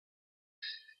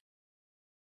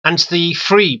And the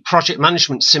free project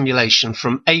management simulation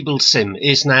from AbleSim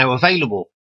is now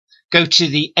available. Go to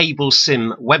the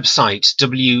AbleSim website,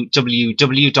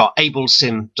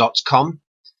 www.ablesim.com,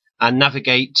 and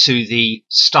navigate to the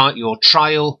Start Your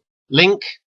Trial link.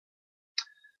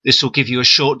 This will give you a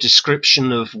short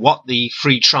description of what the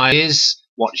free trial is,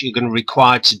 what you're going to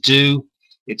require to do.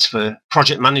 It's for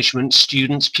project management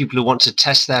students, people who want to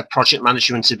test their project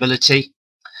management ability.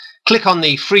 Click on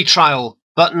the free trial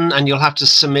button and you'll have to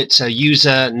submit a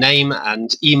user name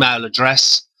and email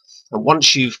address. And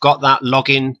once you've got that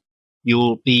login,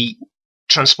 you'll be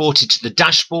transported to the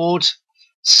dashboard.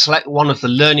 Select one of the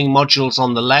learning modules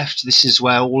on the left. This is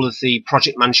where all of the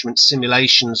project management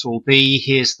simulations will be.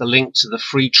 Here's the link to the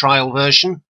free trial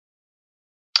version.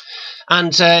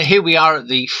 And here we are at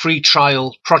the free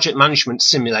trial project management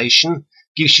simulation.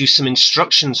 Gives you some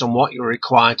instructions on what you're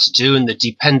required to do and the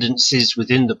dependencies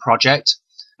within the project.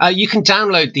 You can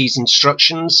download these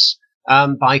instructions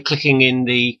by clicking in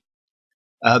the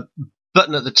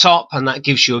button at the top, and that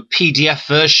gives you a PDF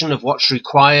version of what's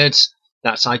required.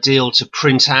 That's ideal to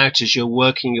print out as you're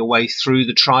working your way through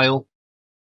the trial.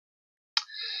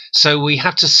 So we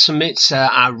have to submit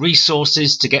our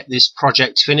resources to get this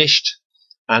project finished.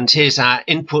 And here's our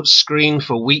input screen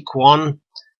for week 1.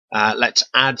 Let's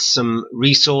add some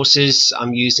resources.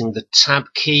 I'm using the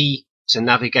tab key to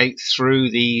navigate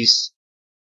through these.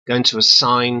 Going to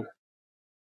assign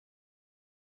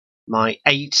my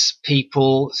 8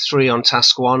 people, 3 on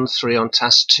task 1, 3 on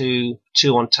task 2,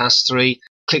 2 on task 3.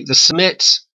 Click the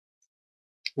submit.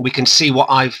 We can see what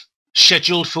I've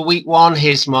scheduled for week 1.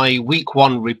 Here's my week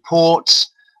 1 report.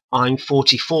 I'm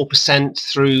 44%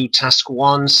 through task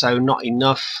 1, so not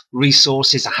enough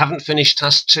resources. I haven't finished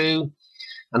task 2,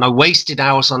 and I wasted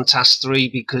hours on task 3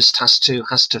 because task 2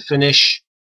 has to finish.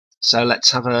 So let's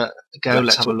have a go.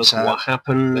 Let's have a look at what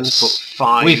happens. Let's put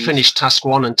 5. We finished task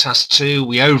 1 and task 2.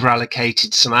 We over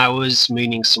allocated some hours,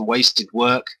 meaning some wasted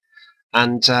work,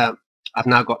 and I've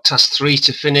now got task 3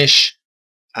 to finish.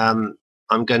 I'm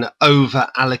going to over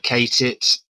allocate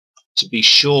it to be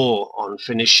sure on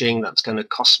finishing. That's going to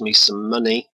cost me some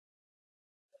money,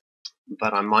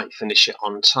 but I might finish it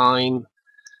on time.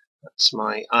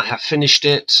 I have finished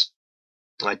it.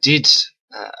 I did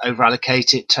over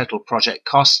allocate it, total project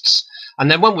costs, and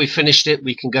then when we've finished it,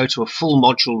 we can go to a full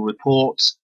module report.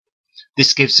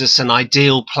 This gives us an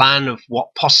ideal plan of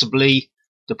what possibly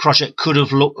the project could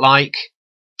have looked like,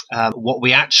 what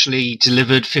we actually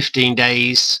delivered: 15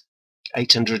 days,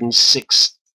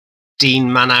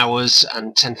 816 man hours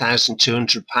and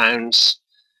 £10,200.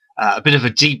 A bit of a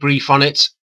debrief on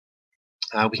it.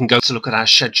 We can go to look at our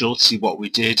schedule, see what we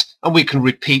did, and we can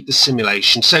repeat the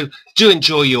simulation. So do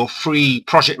enjoy your free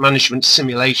project management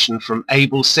simulation from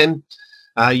AbleSim.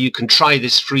 You can try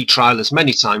this free trial as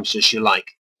many times as you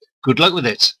like. Good luck with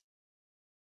it.